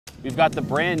We've got the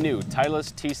brand new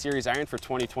Titleist T-Series iron for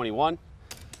 2021.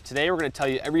 Today we're going to tell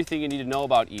you everything you need to know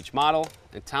about each model,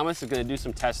 and Thomas is going to do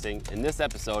some testing in this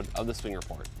episode of the Swing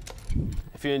Report.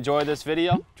 If you enjoyed this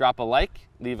video, drop a like,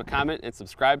 leave a comment, and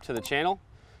subscribe to the channel.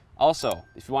 Also,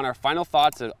 if you want our final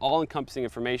thoughts and all-encompassing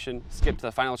information, skip to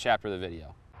the final chapter of the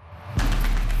video.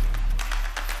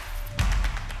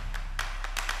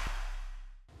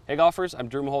 Hey golfers, I'm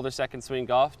Drew Mahowald, Second Swing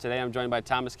Golf. Today I'm joined by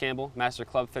Thomas Campbell, Master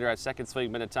Club Fitter at Second Swing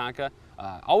Minnetonka.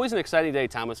 Always an exciting day,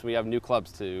 Thomas, when we have new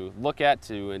clubs to look at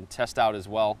and test out as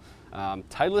well.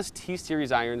 Titleist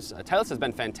T-Series irons. Titleist has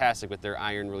been fantastic with their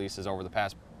iron releases over the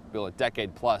past a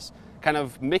decade plus, kind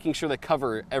of making sure they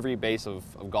cover every base of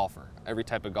golfer, every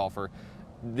type of golfer.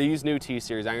 These new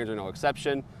T-Series irons are no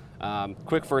exception.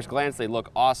 Quick first glance, they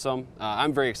look awesome.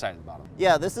 I'm very excited about them.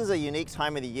 Yeah, this is a unique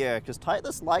time of the year because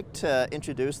Titleist like to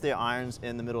introduce their irons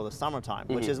in the middle of the summertime,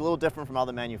 which is a little different from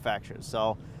other manufacturers.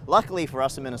 So luckily for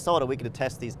us in Minnesota, we could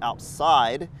test these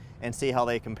outside and see how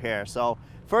they compare. So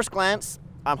first glance,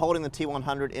 I'm holding the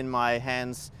T100 in my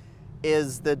hands.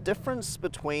 Is the difference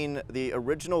between the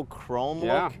original chrome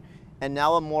look and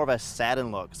now a more of a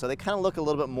satin look. So they kind of look a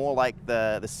little bit more like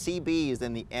the CBs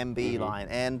in the MB line,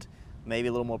 and maybe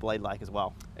a little more blade-like as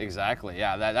well. Exactly,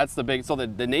 yeah, that's the big, so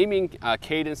the naming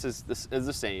cadence is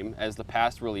the same as the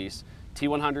past release.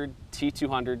 T100,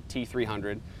 T200,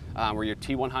 T300, where your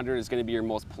T100 is going to be your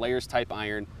most players type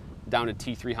iron, down to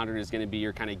T300 is going to be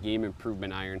your kind of game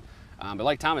improvement iron. But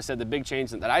like Thomas said, the big change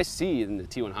that I see in the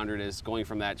T100 is going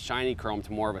from that shiny chrome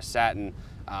to more of a satin,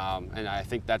 and I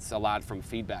think that's a lot from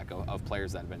feedback of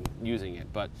players that have been using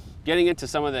it. But getting into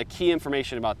some of the key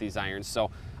information about these irons,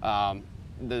 so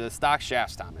the stock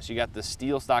shafts, Thomas. You got the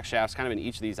steel stock shafts kind of in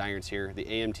each of these irons here, the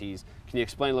AMTs. Can you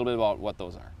explain a little bit about what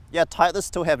those are? Yeah, Titleist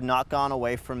still have not gone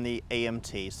away from the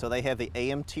AMT. So they have the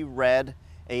AMT red,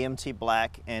 AMT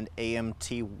black, and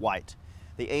AMT white.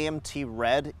 The AMT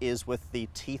red is with the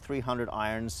T300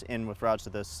 irons in with regards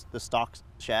to the stock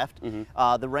shaft.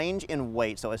 The range in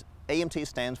weight, so AMT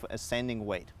stands for ascending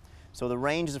weight. So the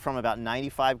range is from about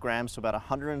 95 grams to about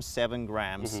 107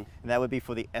 grams, and that would be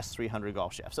for the S300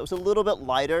 golf shaft. So it's a little bit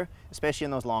lighter, especially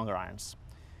in those longer irons.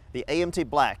 The AMT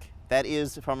black, that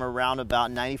is from around about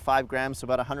 95 grams to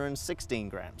about 116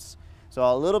 grams. So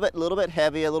a little bit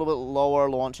heavier, a little bit lower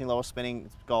launching, lower spinning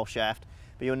golf shaft,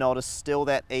 but you'll notice still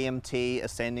that AMT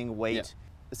ascending weight,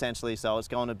 essentially. So it's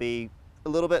going to be a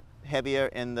little bit heavier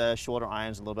in the shorter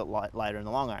irons, a little bit lighter in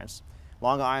the long irons.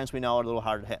 Longer irons we know are a little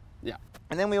harder to hit. Yeah.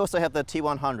 And then we also have the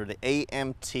T100, the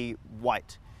AMT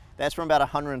white. That's from about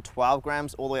 112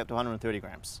 grams all the way up to 130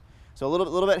 grams. So a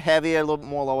little bit heavier, a little bit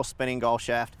more lower spinning golf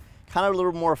shaft, kind of a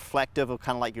little more reflective of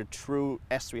kind of like your true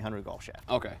S300 golf shaft.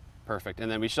 Okay, perfect.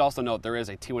 And then we should also note there is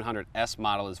a T100S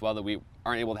model as well that we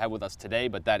aren't able to have with us today,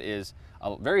 but that is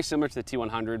very similar to the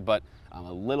T100, but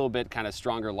a little bit kind of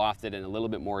stronger lofted and a little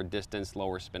bit more distance,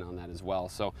 lower spin on that as well.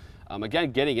 So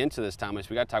again, getting into this, Thomas,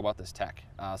 we got to talk about this tech.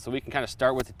 So we can kind of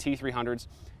start with the T300s,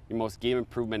 your most game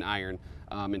improvement iron.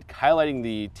 And highlighting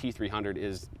the T300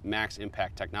 is max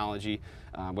impact technology,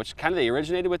 which kind of they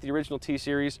originated with the original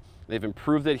T-Series. They've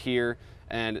improved it here,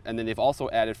 and then they've also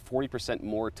added 40%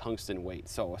 more tungsten weight.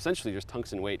 So essentially just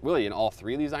tungsten weight really in all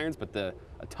three of these irons, but a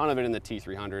ton of it in the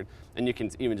T300, and you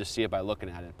can even just see it by looking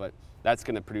at it. But that's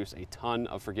going to produce a ton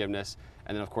of forgiveness,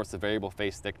 and then of course the variable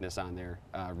face thickness on there,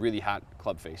 really hot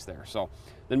club face there. So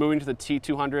then moving to the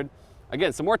T200,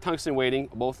 again some more tungsten weighting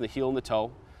both in the heel and the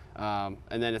toe,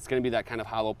 and then it's going to be that kind of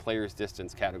hollow player's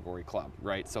distance category club,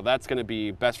 right? So that's going to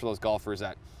be best for those golfers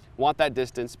that want that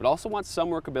distance but also want some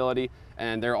workability,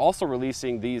 and they're also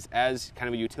releasing these as kind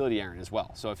of a utility iron as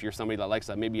well. So if you're somebody that likes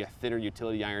maybe a thinner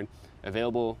utility iron,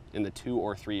 available in the 2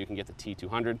 or 3, you can get the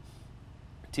T200.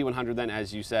 T100 then,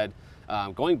 as you said,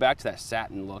 going back to that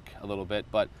satin look a little bit,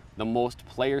 but the most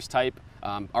players type,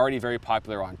 already very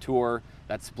popular on tour,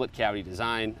 that split cavity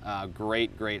design,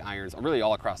 great irons really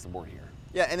all across the board here.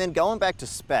 Yeah, and then going back to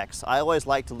specs, I always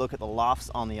like to look at the lofts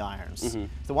on the irons.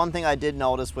 The one thing I did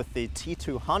notice with the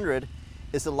T200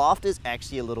 is the loft is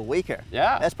actually a little weaker.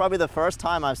 Yeah. That's probably the first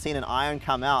time I've seen an iron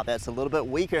come out that's a little bit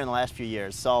weaker in the last few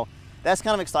years. So that's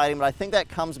kind of exciting, but I think that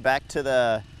comes back to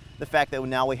the fact that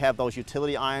now we have those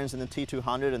utility irons in the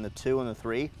T200 and the 2 and the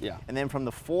 3. Yeah. And then from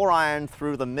the 4 iron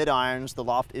through the mid irons, the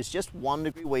loft is just 1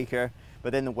 degree weaker,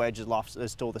 but then the wedges loft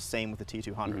is still the same with the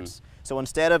T200s. So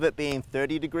instead of it being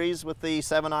 30 degrees with the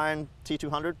 7 iron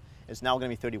T200, it's now going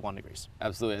to be 31 degrees.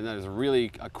 Absolutely, and there's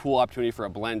really a cool opportunity for a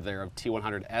blend there of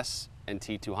T100S and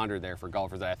T200 there for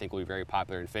golfers that I think will be very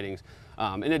popular in fittings.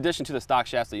 In addition to the stock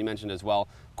shafts that you mentioned as well,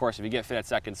 of course, if you get fit at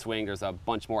second swing, there's a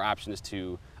bunch more options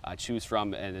to choose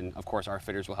from, and then of course our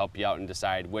fitters will help you out and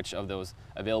decide which of those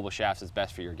available shafts is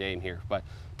best for your game here. But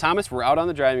Thomas, we're out on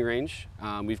the driving range.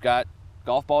 We've got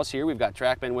golf balls here, we've got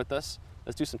TrackMan with us.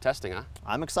 Let's do some testing, huh?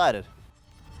 I'm excited.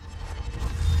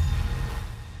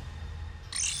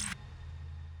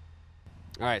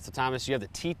 All right, so Thomas, you have the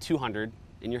T200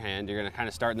 in your hand. You're going to kind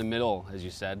of start in the middle, as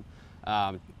you said.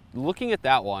 Looking at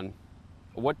that one,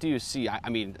 what do you see? I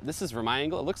mean, this is from my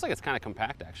angle. It looks like it's kind of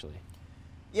compact, actually.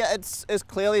 Yeah, it's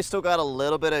clearly still got a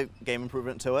little bit of game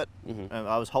improvement to it.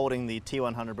 I was holding the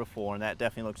T100 before, and that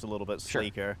definitely looks a little bit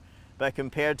sleeker. Sure. But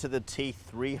compared to the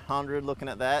T300, looking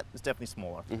at that, it's definitely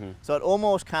smaller. So it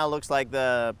almost kind of looks like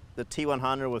the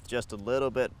T100 with just a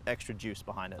little bit extra juice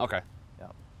behind it. Okay. Yeah.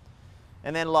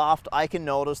 And then loft, I can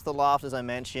notice the loft, as I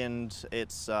mentioned,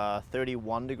 it's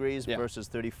 31 degrees versus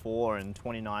 34 and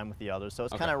 29 with the others. So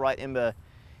it's kind of right in the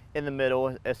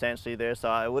middle, essentially there. So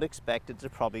I would expect it to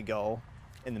probably go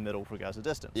in the middle for regards to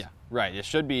distance. Yeah, right. It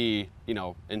should be, you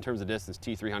know, in terms of distance,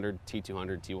 T300,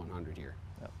 T200, T100 here.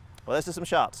 Yep. Well, let's do some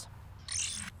shots.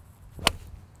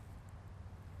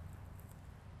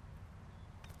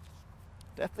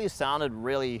 Definitely sounded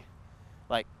really,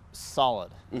 like,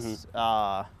 solid.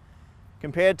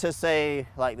 Compared to, say,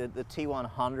 like the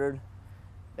T100,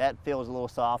 that feels a little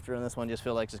softer, and this one just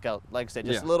feels like it's got, like I said,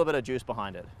 just a little bit of juice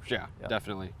behind it. Yeah,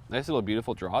 definitely. Nice little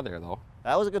beautiful draw there, though.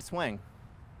 That was a good swing.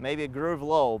 Maybe a groove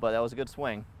low, but that was a good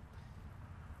swing.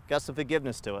 Got some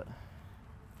forgiveness to it.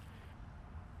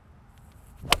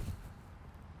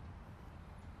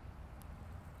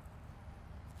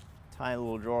 Tiny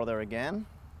little draw there again.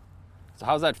 So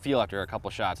how's that feel after a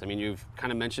couple shots? I mean, you've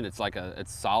kind of mentioned it's like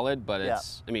it's solid, but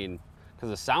it's, I mean,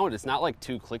 because the sound, it's not like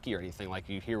too clicky or anything like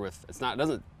you hear with, it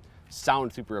doesn't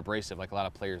sound super abrasive like a lot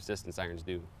of players' distance irons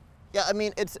do. Yeah, I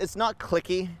mean, it's not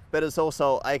clicky, but it's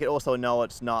also, I could also know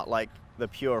it's not like the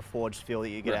pure forged feel that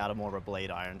you get out of more of a blade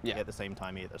iron at the same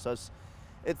time either. So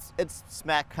it's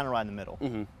smack kind of right in the middle.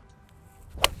 Very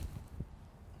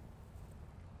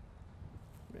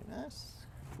nice.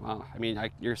 Wow, I mean,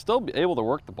 you're still able to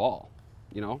work the ball,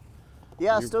 you know?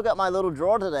 Yeah, I still got my little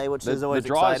draw today, which is always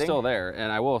exciting. The draw is still there,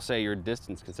 and I will say your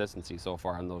distance consistency so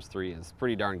far on those three is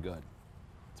pretty darn good.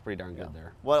 It's pretty darn good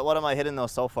there. What am I hitting though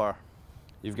so far?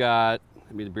 You've got,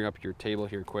 let me bring up your table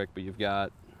here quick, but you've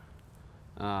got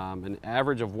an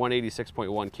average of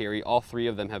 186.1 carry. All three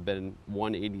of them have been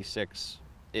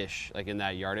 186-ish, like in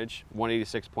that yardage.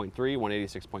 186.3,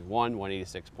 186.1,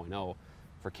 186.0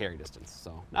 for carry distance,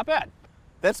 so not bad.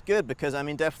 That's good, because I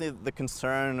mean, definitely the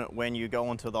concern when you go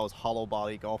into those hollow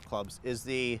body golf clubs is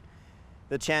the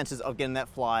chances of getting that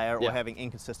flyer or having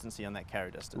inconsistency on that carry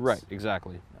distance. Right,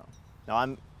 exactly. Now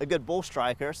I'm a good ball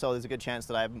striker, so there's a good chance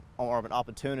that I have more of an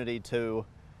opportunity to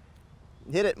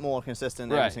hit it more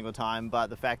consistent every single time,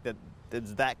 but the fact that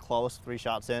it's that close, 3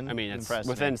 shots in, I mean, it's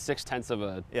within 0.6 of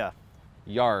a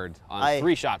yard on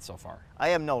 3 shots so far. I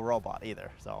am no robot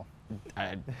either, so.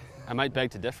 I might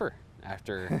beg to differ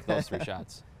after those 3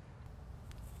 shots.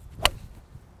 That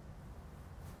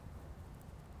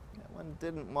one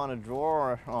didn't want to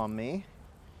draw on me.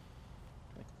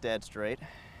 Dead straight.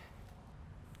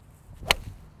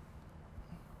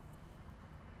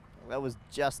 That was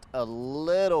just a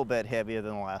little bit heavier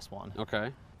than the last one.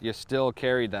 Okay. You still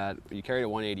carried that. You carried a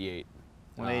 188.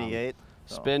 188.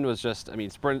 Spin was just, I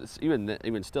mean,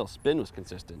 even still, spin was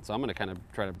consistent. So I'm going to kind of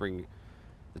try to bring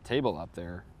the table up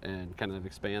there and kind of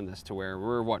expand this to where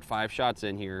we're, what, 5 shots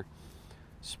in here.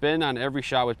 Spin on every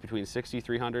shot was between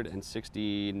 6,300 and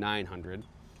 6,900.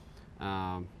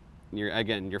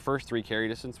 Again, your first 3 carry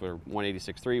distance were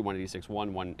 186.3,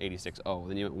 186.1, 186.0.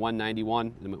 Then you went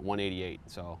 191, then went 188.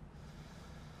 So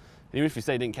even if you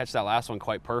say you didn't catch that last one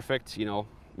quite perfect, you know,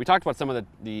 we talked about some of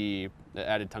the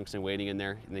added tungsten weighting in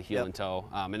there in the heel and toe,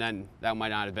 and then that might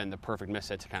not have been the perfect miss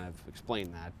hit to kind of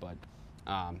explain that, but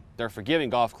they're forgiving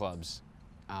golf clubs,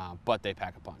 but they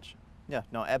pack a punch. Yeah,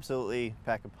 no, absolutely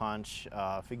pack a punch.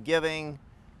 Forgiving,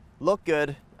 look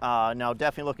good. Now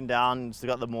definitely looking down, it's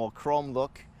got the more chrome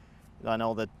look. I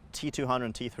know the T200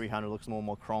 and T300 looks a little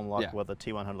more chrome look, where the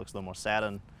T100 looks a little more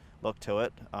satin look to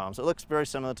it. So it looks very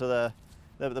similar to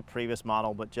the previous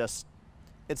model, but just,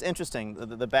 it's interesting,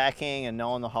 the backing and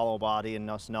knowing the hollow body and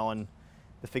us knowing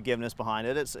the forgiveness behind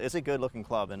it. It's a good looking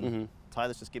club, and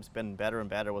Titleist just keeps getting better and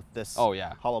better with this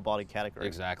hollow body category.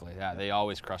 Exactly, yeah, they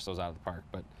always crush those out of the park.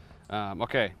 But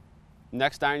okay,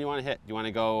 next iron you want to hit, do you want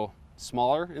to go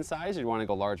smaller in size or do you want to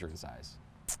go larger in size?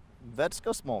 Let's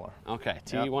go smaller. Okay,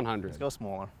 T100. Let's go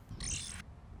smaller.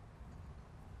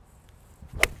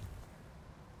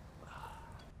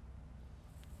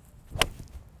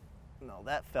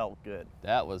 Wow, that felt good.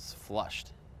 That was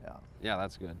flushed. Yeah. Yeah,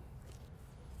 that's good.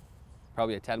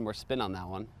 Probably a tad more spin on that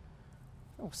one.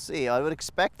 We'll see. I would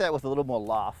expect that with a little more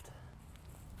loft.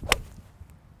 A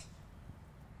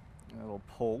little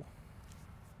pull.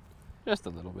 Just a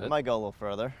little bit. It might go a little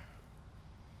further.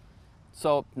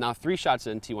 So now 3 shots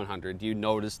in T100, do you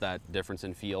notice that difference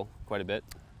in feel quite a bit?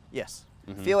 Yes.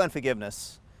 Feel and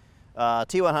forgiveness.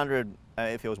 T100,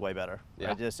 it feels way better.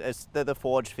 Yeah. It's the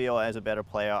forged feel. As a better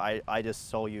player, I just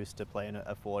so used to playing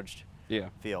a forged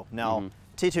feel. Now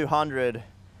T200,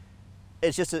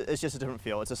 it's just a different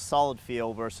feel. It's a solid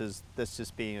feel versus this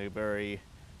just being a very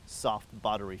soft,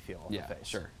 buttery feel on the face.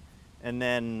 Sure. And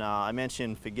then I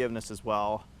mentioned forgiveness as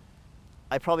well.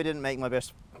 I probably didn't make my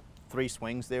best 3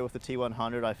 swings there with the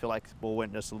T100. I feel like the ball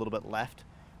went just a little bit left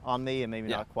on me, and maybe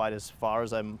not quite as far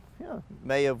as I'm,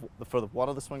 may have, for one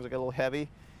of the swings I got a little heavy,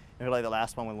 and like the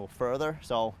last one went a little further.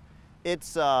 So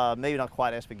it's maybe not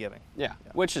quite as forgiving. Yeah,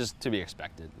 which is to be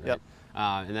expected, right? Yep.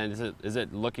 And then is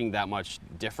it looking that much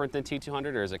different than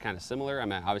T200, or is it kind of similar? I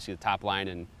mean, obviously the top line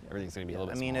and everything's going to be a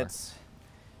little bit smaller.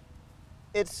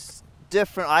 It's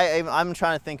different. I'm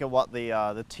trying to think of what the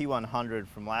T100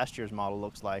 from last year's model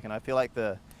looks like, and I feel like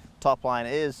the top line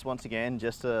is, once again,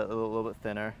 just a little bit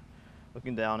thinner.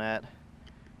 Looking down at,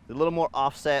 a little more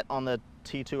offset on the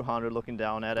T200, looking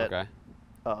down at it. Okay.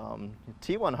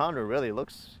 T100 really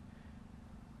looks,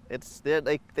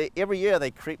 they every year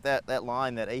they creep that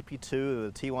line, that AP2 to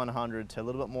the T100 to a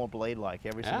little bit more blade-like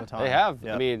every single time. They have.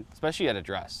 Yep. I mean, especially at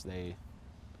address,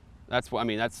 that's what I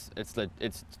mean. It's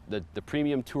the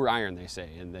premium tour iron, they say,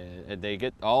 and they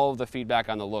get all of the feedback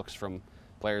on the looks from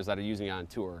players that are using it on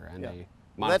tour, and they.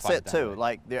 Well, that's it too.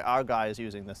 Like there are guys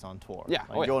using this on tour. Yeah.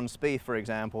 Like Jordan Spieth, for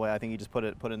example. I think he just put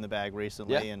it in the bag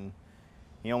recently, and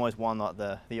he almost won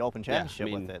the Open Championship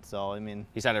with it. So I mean,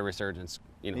 he's had a resurgence.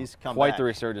 He's come quite back. the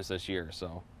resurgence this year.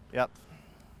 So. Yep.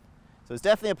 So it's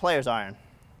definitely a player's iron.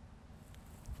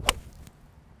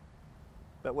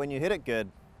 But when you hit it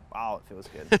good, wow, it feels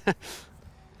good.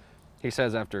 He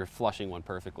says after flushing one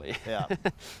perfectly. Yeah.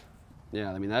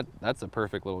 Yeah. I mean that's a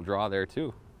perfect little draw there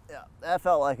too. Yeah, that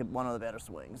felt like one of the better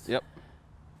swings. Yep.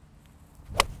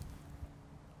 That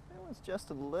was just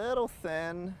a little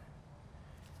thin.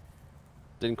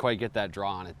 Didn't quite get that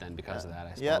draw on it then because of that,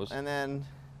 I suppose. Yeah, and then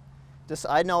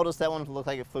I noticed that one looked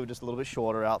like it flew just a little bit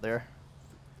shorter out there.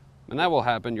 And that will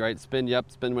happen, right? Spin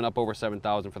went up over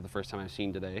 7,000 for the first time I've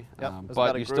seen today. Yep,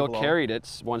 but you still carried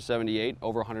it, 178,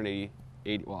 over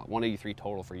 183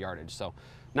 total for yardage. So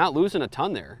not losing a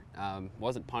ton there.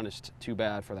 Wasn't punished too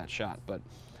bad for that shot, but.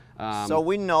 So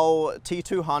we know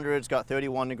T200's got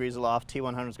 31 degrees of loft,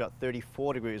 T100's got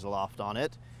 34 degrees of loft on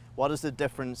it. What is the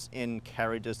difference in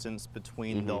carry distance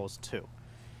between those two?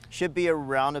 Should be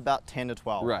around about 10 to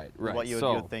 12. Right. What you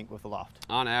would think with the loft.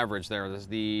 On average there's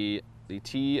the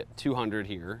T200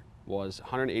 here was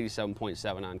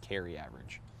 187.7 on carry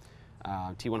average.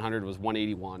 T100 was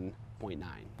 181.9.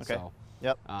 Okay. So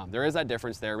yep. There is that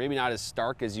difference there. Maybe not as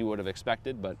stark as you would have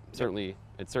expected, but certainly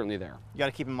it's certainly there. You got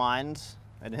to keep in mind,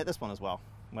 I didn't hit this one as well.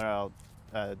 Where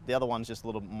the other one's just a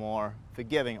little more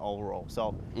forgiving overall.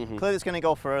 So clearly it's going to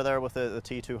go further with the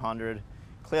T200.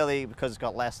 Clearly, because it's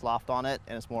got less loft on it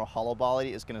and it's more hollow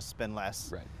body, it's going to spin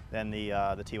less than the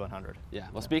T100. Yeah.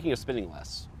 Well, speaking of spinning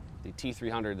less, the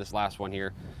T300, this last one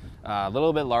here, a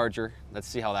little bit larger. Let's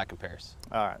see how that compares.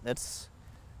 All right. Let's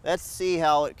see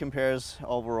how it compares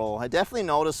overall. I definitely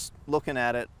noticed looking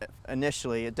at it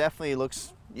initially, it definitely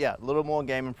looks, a little more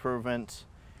game improvement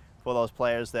for those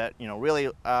players that, really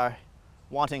are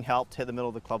wanting help to hit the middle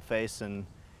of the club face and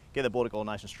get the ball to go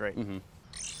nice and straight.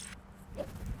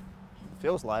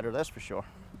 Feels lighter, that's for sure.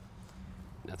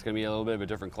 That's going to be a little bit of a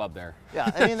different club there.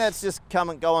 Yeah, I mean, that's just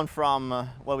going from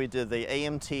what we did, the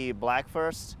AMT black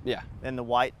first. Yeah. Then the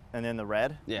white and then the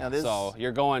red. Yeah, so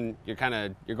you're going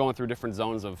through different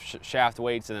zones of shaft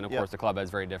weights, and then of course the club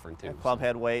head's very different too. Club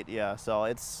head weight, yeah. So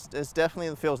it's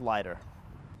definitely feels lighter.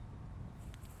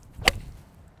 That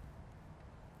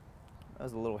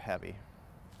was a little heavy.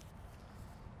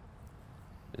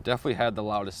 It definitely had the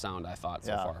loudest sound, I thought,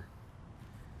 so far.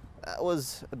 That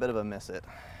was a bit of a miss it.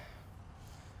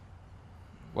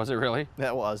 Was it really?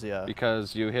 That was, yeah.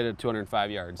 Because you hit it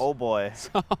 205 yards. Oh boy.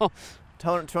 So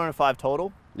 205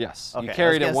 total? Yes. Okay, you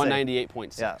carried it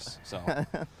 198.6. Yeah. So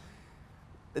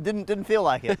it didn't feel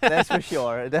like it, that's for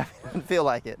sure. It definitely didn't feel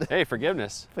like it. Hey,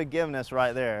 forgiveness. Forgiveness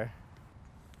right there.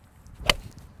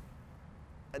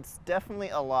 It's definitely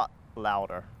a lot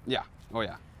louder. Yeah. Oh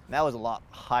yeah. That was a lot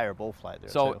higher bull flight there.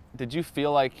 So too. did you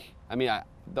feel like, I mean,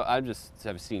 I just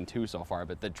have seen 2 so far,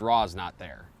 but the draw's not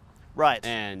there. Right.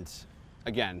 And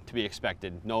again, to be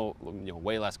expected. No,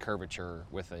 way less curvature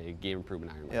with a game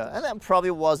improvement iron. Like Yeah, this. and that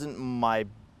probably wasn't my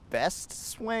best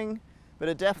swing, but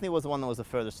it definitely was the one that was the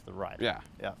furthest to the right. Yeah.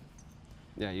 Yeah.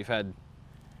 Yeah, you've had,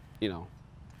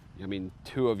 I mean,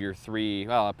 2 of your 3,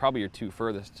 well, probably your 2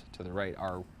 furthest to the right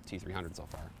are T300 so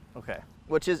far. Okay,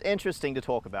 which is interesting to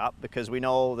talk about because we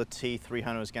know the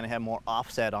T300 is going to have more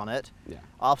offset on it. Yeah.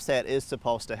 Offset is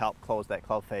supposed to help close that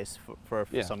club face for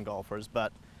Yeah. some golfers,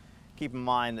 but keep in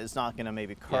mind it's not going to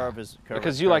maybe curve Yeah. as curve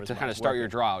because as you curve like as to kind much of start your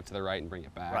working. draw out to the right and bring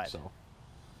it back. Right. So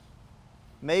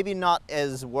Maybe not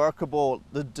as workable,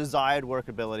 the desired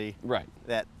workability right.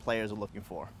 that players are looking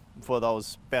for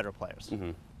those better players.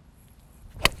 Mm-hmm.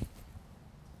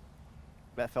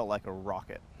 That felt like a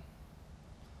rocket.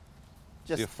 So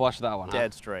Just you flush that one,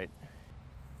 dead straight.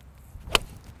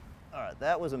 All right,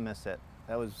 that was a miss hit.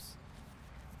 That was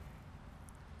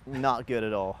not good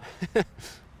at all. huh?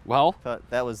 Well, But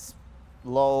that was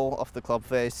low off the club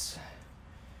face.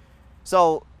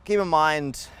 So keep in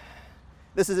mind,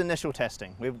 this is initial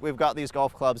testing. We've got these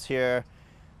golf clubs here.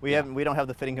 We don't have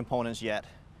the fitting components yet,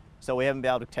 so we haven't been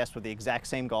able to test with the exact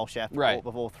same golf shaft Right.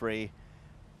 of all 3.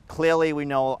 Clearly, we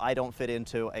know I don't fit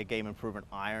into a game improvement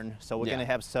iron, so we're Yeah. going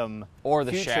to have some or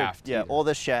the future, shaft. yeah, either. or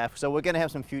the shaft. So we're going to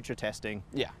have some future testing.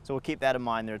 Yeah. So we'll keep that in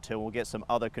mind there too. We'll get some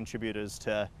other contributors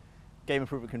to game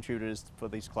improvement contributors for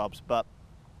these clubs. But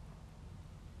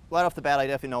right off the bat, I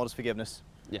definitely noticed forgiveness.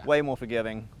 Yeah. Way more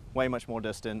forgiving, way much more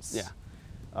distance.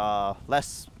 Yeah.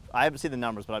 Less. I haven't seen the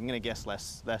numbers, but I'm going to guess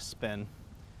less spin.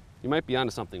 You might be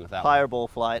onto something with that Higher one. ball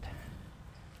flight.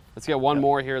 Let's get one Yep.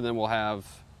 more here, then we'll have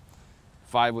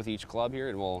 5 with each club here,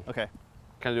 and we'll Okay.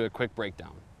 kind of do a quick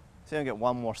breakdown. See if I can get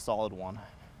one more solid one.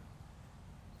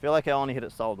 Feel like I only hit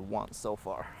it solid once so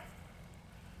far.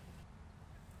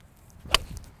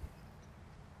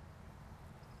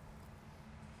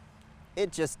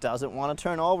 It just doesn't want to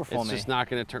turn over for It's me. just not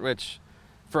going to turn, which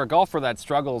for a golfer that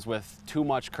struggles with too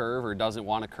much curve or doesn't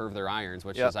want to curve their irons,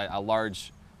 which Yep. is a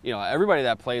large, everybody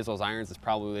that plays those irons is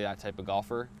probably that type of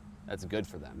golfer. That's good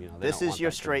for them. They This don't is want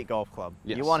your that straight golf club.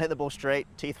 Yes. You want to hit the ball straight,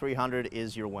 T300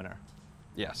 is your winner.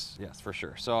 Yes, for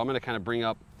sure. So I'm going to kind of bring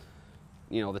up,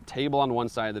 the table on one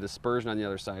side, the dispersion on the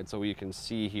other side, so you can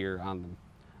see here on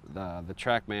the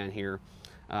TrackMan here.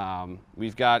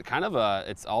 We've got kind of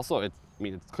it's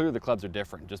clear the clubs are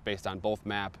different just based on both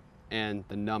map and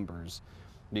the numbers,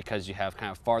 because you have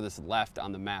kind of farthest left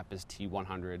on the map is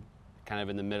T100, kind of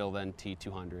in the middle then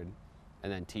T200,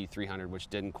 and then T300, which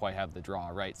didn't quite have the draw,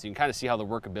 right? So you can kind of see how the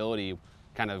workability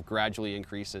kind of gradually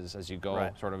increases as you go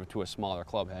Right. sort of to a smaller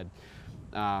club head.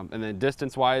 And then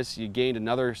distance-wise, you gained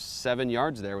another 7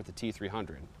 yards there with the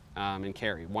T300 in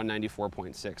carry,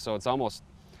 194.6. So it's almost,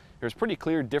 there's pretty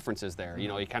clear differences there. You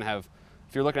kind of have,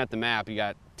 if you're looking at the map, you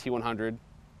got T100,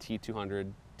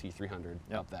 T200, T300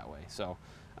 up that way. So,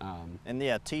 And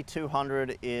yeah,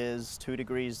 T200 is 2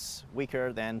 degrees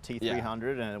weaker than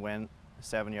T300, and it went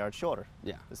 7 yards shorter.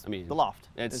 yeah, It's I mean, the loft.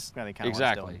 it's really kind of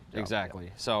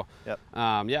exactly. So, Yep.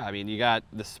 yeah, I mean, you got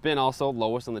the spin also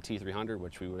lowest on the T300,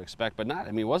 which we would expect, but not,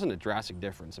 it wasn't a drastic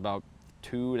difference, about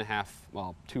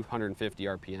 250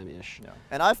 RPM-ish. Yeah.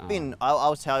 And I've been,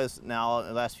 I'll tell you this now, in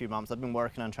the last few months, I've been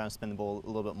working on trying to spin the ball a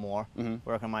little bit more,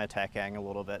 working on my attack angle a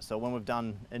little bit. So when we've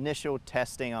done initial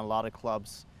testing on a lot of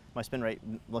clubs, my spin rate,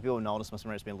 a lot of people notice my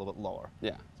spin rate's been a little bit lower.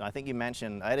 Yeah. So I think you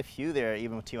mentioned, I had a few there,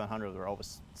 even with T100, that were over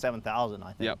 7,000,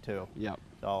 I think, too. Yep.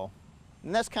 So,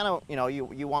 and that's kind of,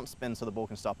 you want spin so the ball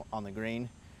can stop on the green.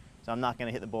 So I'm not going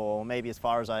to hit the ball maybe as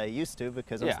far as I used to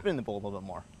because I'm spinning the ball a little bit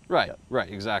more. Right, Yep. right,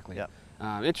 exactly. Yep.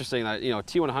 Interesting that,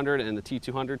 T100 and the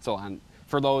T200, so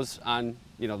for those on,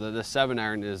 the 7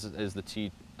 iron is the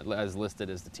T, as listed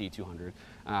as the T200,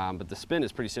 but the spin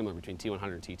is pretty similar between T100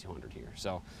 and T200 here.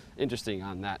 So interesting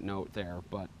on that note there,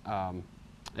 but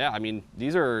yeah, I mean,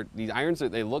 these irons,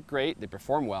 they look great, they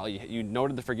perform well. You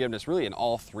noted the forgiveness really in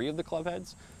all 3 of the club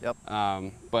heads. Yep.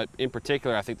 But in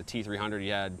particular, I think the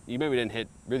T300 you maybe didn't hit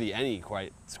really any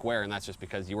quite square, and that's just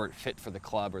because you weren't fit for the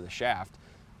club or the shaft,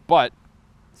 but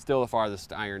still the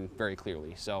farthest iron very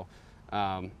clearly. So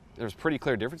there's pretty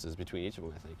clear differences between each of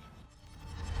them, I think.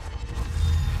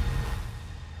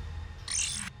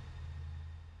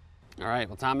 All right,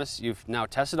 well, Thomas, you've now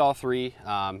tested all 3,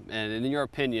 and in your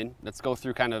opinion, let's go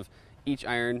through kind of each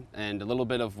iron and a little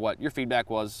bit of what your feedback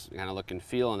was, kind of look and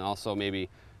feel, and also maybe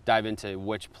dive into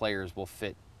which players will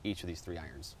fit each of these 3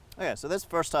 irons. Okay, so let's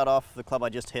first start off the club I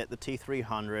just hit, the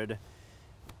T300.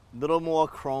 Little more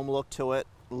chrome look to it,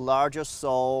 larger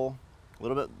sole, a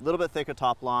little bit thicker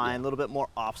top line, a little bit more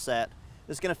offset.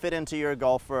 This is going to fit into your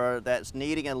golfer that's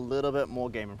needing a little bit more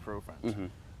game improvement.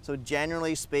 So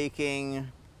generally speaking,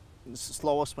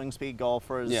 slower swing speed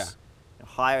golfers,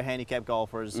 higher handicap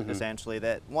golfers, essentially,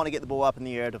 that want to get the ball up in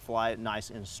the air to fly it nice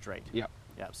and straight. Yep.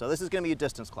 Yeah, so this is going to be a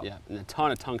distance club. Yeah, and a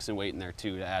ton of tungsten weight in there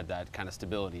too to add that kind of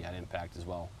stability at impact as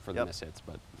well for the miss hits.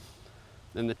 But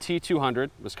then the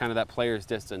T200 was kind of that player's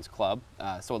distance club.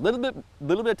 So a little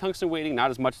bit of tungsten weighting,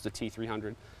 not as much as the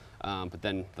T300, but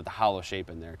then the hollow shape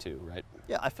in there too, right?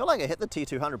 Yeah, I feel like I hit the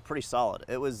T200 pretty solid.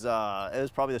 It was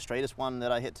probably the straightest one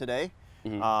that I hit today.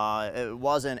 It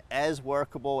wasn't as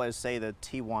workable as, say, the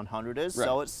T100 is. Right.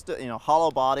 So it's, you know,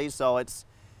 hollow body, so it's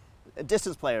a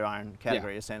distance player iron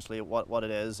category, essentially, what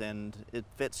it is, and it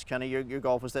fits kind of your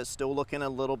golfers that's still looking a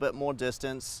little bit more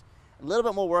distance, a little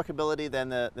bit more workability than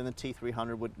the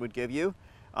T300 would give you.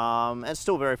 It's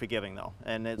still very forgiving though,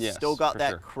 and it's still got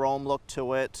that chrome look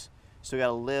to it. Still got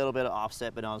a little bit of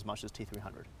offset, but not as much as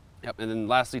T300. Yep, and then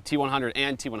lastly, T100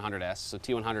 and T100S. So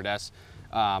T100S,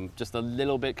 just a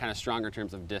little bit kind of stronger in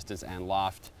terms of distance and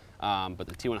loft, but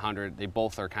the T100, they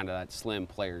both are kind of that slim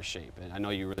player shape, and I know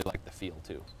you really like the feel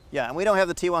too. Yeah, and we don't have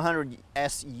the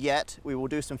T100S yet. We will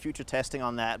do some future testing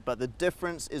on that, but the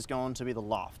difference is going to be the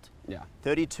loft. Yeah.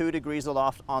 32 degrees of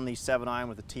loft on the 7-iron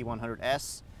with the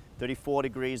T100S, 34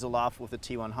 degrees of loft with the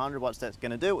T100. What's that's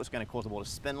going to do? It's going to cause the ball to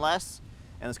spin less,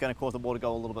 and it's going to cause the ball to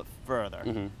go a little bit further.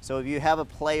 So if you have a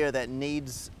player that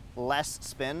needs less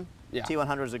spin,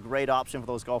 T100 is a great option for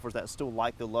those golfers that still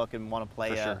like the look and want to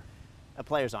play a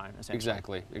player's iron,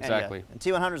 essentially. Exactly. And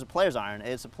 200 is a player's iron.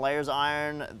 It's a player's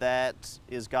iron that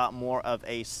has got more of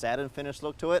a satin finish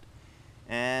look to it.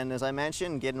 And as I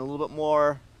mentioned, getting a little bit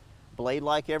more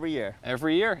blade-like every year.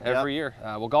 Every year.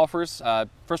 Well, golfers,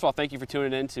 first of all, thank you for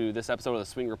tuning in to this episode of the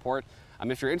Swing Report.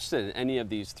 If you're interested in any of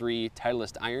these 3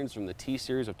 Titleist irons from the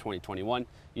T-Series of 2021,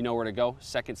 you know where to go,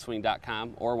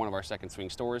 secondswing.com or one of our Second Swing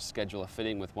stores. Schedule a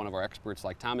fitting with one of our experts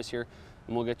like Thomas here,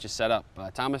 and we'll get you set up.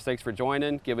 Thomas, thanks for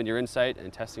joining, giving your insight,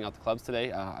 and testing out the clubs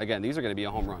today. Again, these are going to be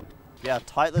a home run. Yeah,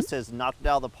 Titleist has knocked it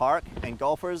out of the park, and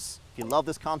golfers, if you love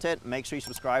this content, make sure you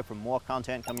subscribe for more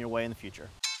content coming your way in the future.